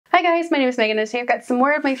Hi guys, my name is Megan and today I've got some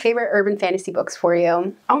more of my favorite urban fantasy books for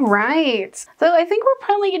you. Alright, so I think we're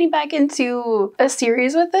probably getting back into a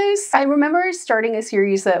series with this. I remember starting a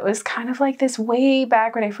series that was kind of like this way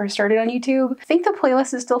back when I first started on YouTube. I think the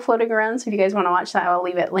playlist is still floating around, so if you guys want to watch that, I'll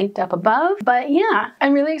leave it linked up above. But yeah,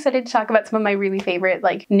 I'm really excited to talk about some of my really favorite,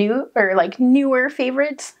 newer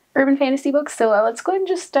favorites urban fantasy books, so let's go ahead and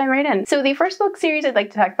just dive right in. So the first book series I'd like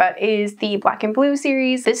to talk about is the Black and Blue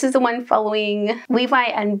series. This is the one following Levi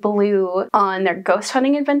and Blue on their ghost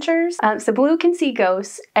hunting adventures. So Blue can see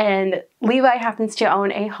ghosts and Levi happens to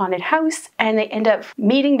own a haunted house, and they end up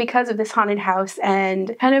meeting because of this haunted house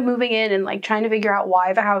and kind of moving in and like trying to figure out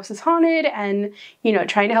why the house is haunted and, you know,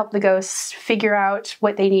 trying to help the ghosts figure out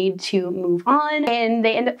what they need to move on. And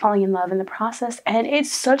they end up falling in love in the process, and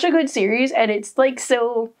it's such a good series, and it's like,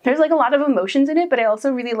 so there's like a lot of emotions in it, but I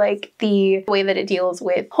also really like the way that it deals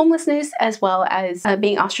with homelessness as well as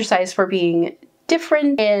being ostracized for being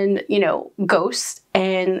different and, you know, ghosts.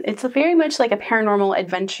 And it's very much like a paranormal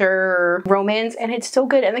adventure romance, and it's so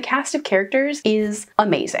good, and the cast of characters is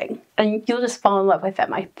amazing and you'll just fall in love with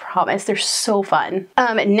them, I promise. They're so fun.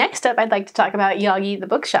 Next up, I'd like to talk about Yagi the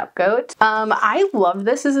Bookshop Goat. I love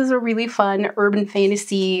this. This is a really fun urban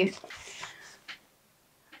fantasy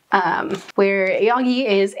where Yagi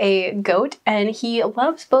is a goat and he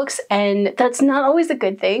loves books, and that's not always a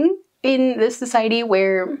good thing in this society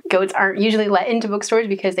where goats aren't usually let into bookstores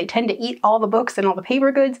because they tend to eat all the books and all the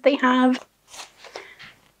paper goods they have.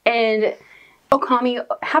 And Okami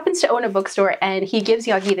happens to own a bookstore, and he gives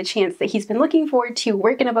Yagi the chance that he's been looking for to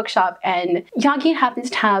work in a bookshop, and Yagi happens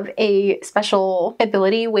to have a special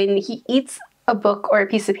ability. When he eats a book or a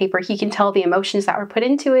piece of paper, he can tell the emotions that were put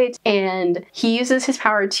into it, and he uses his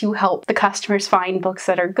power to help the customers find books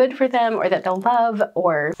that are good for them or that they'll love.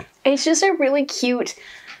 Or it's just a really cute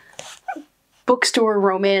bookstore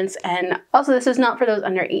romance. And also, this is not for those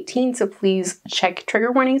under 18, so please check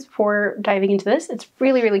trigger warnings before diving into this. It's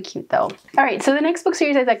really, really cute though. All right, so the next book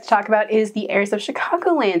series I'd like to talk about is The Heirs of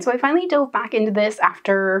Chicagoland. So I finally dove back into this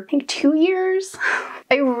after, I think, 2 years.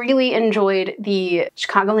 I really enjoyed the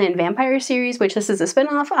Chicagoland Vampire series, which this is a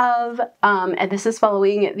spinoff of, and this is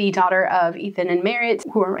following the daughter of Ethan and Merritt,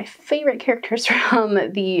 who are my favorite characters from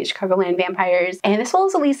the Chicagoland Vampires. And this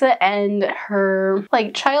follows Elisa and her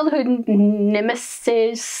like childhood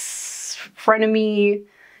nemesis, frenemy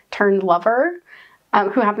turned lover,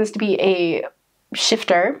 who happens to be a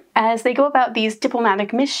shifter, as they go about these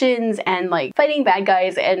diplomatic missions and like fighting bad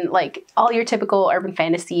guys and like all your typical urban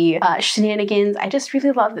fantasy shenanigans. I just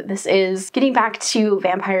really love that this is getting back to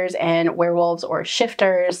vampires and werewolves or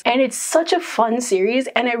shifters, and it's such a fun series,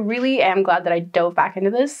 and I really am glad that I dove back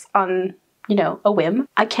into this on, you know, a whim.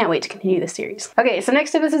 I can't wait to continue this series. Okay, so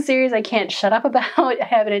next up is a series I can't shut up about. I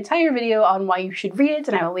have an entire video on why you should read it,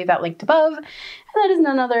 and I will leave that linked above. And that is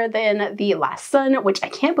none other than The Last Son, which I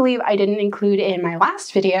can't believe I didn't include in my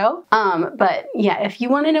last video. But yeah, if you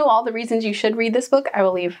want to know all the reasons you should read this book, I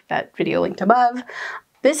will leave that video linked above.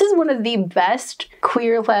 This is one of the best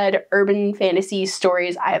queer-led urban fantasy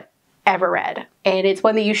stories I've ever read, and it's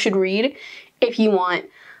one that you should read if you want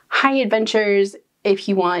high adventures, if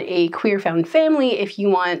you want a queer found family, if you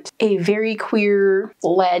want a very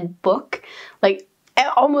queer-led book. Like,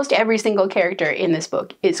 almost every single character in this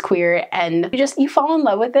book is queer, and you fall in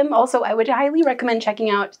love with them. Also, I would highly recommend checking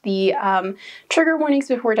out the trigger warnings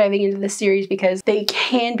before diving into this series, because they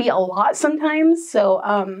can be a lot sometimes. So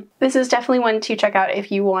this is definitely one to check out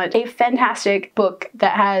if you want a fantastic book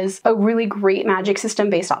that has a really great magic system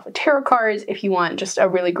based off of tarot cards, if you want just a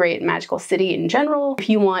really great magical city in general, if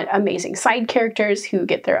you want amazing side characters who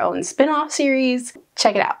get their own spin-off series.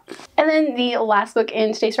 Check it out. And then the last book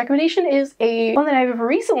in today's recommendation is one that I've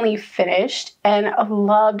recently finished and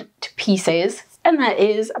loved to pieces, and that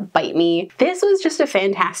is Bite Me. This was just a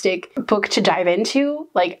fantastic book to dive into.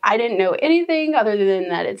 Like, I didn't know anything other than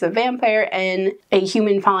that it's a vampire and a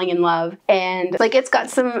human falling in love, and like it's got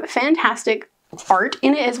some fantastic art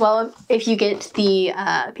in it as well. If you get the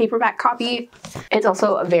paperback copy, it's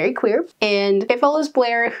also very queer, and it follows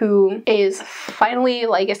Blair, who is finally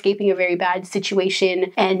like escaping a very bad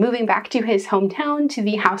situation and moving back to his hometown, to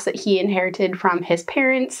the house that he inherited from his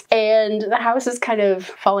parents. And the house is kind of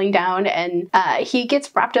falling down, and he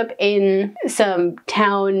gets wrapped up in some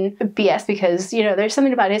town BS because, you know, there's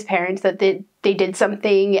something about his parents that they did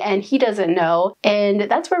something and he doesn't know. And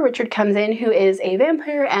that's where Richard comes in, who is a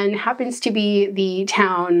vampire and happens to be the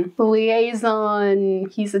town liaison.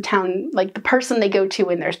 He's the town, like the person they go to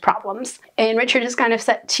when there's problems. And Richard is kind of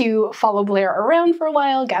set to follow Blair around for a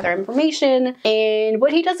while, gather information. And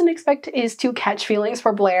what he doesn't expect is to catch feelings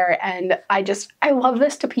for Blair. And I love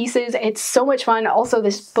this to pieces. It's so much fun. Also,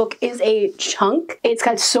 this book is a chunk. It's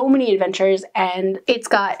got so many adventures and it's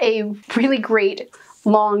got a really great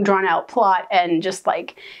long drawn out plot, and just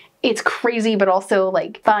like it's crazy but also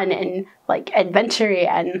like fun and like adventure,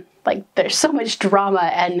 and like there's so much drama,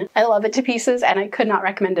 and I love it to pieces and I could not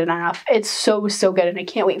recommend it enough. It's so good and I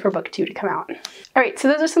can't wait for book 2 to come out. Alright, so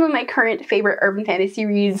those are some of my current favorite urban fantasy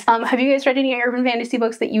reads. Have you guys read any urban fantasy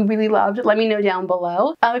books that you really loved? Let me know down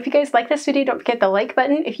below. If you guys like this video, don't forget the like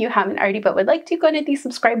button if you haven't already but would like to. Go ahead and hit the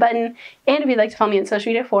subscribe button, and if you'd like to follow me on social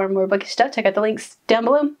media for more bookish stuff, check out the links down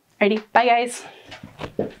below. Alrighty, bye guys!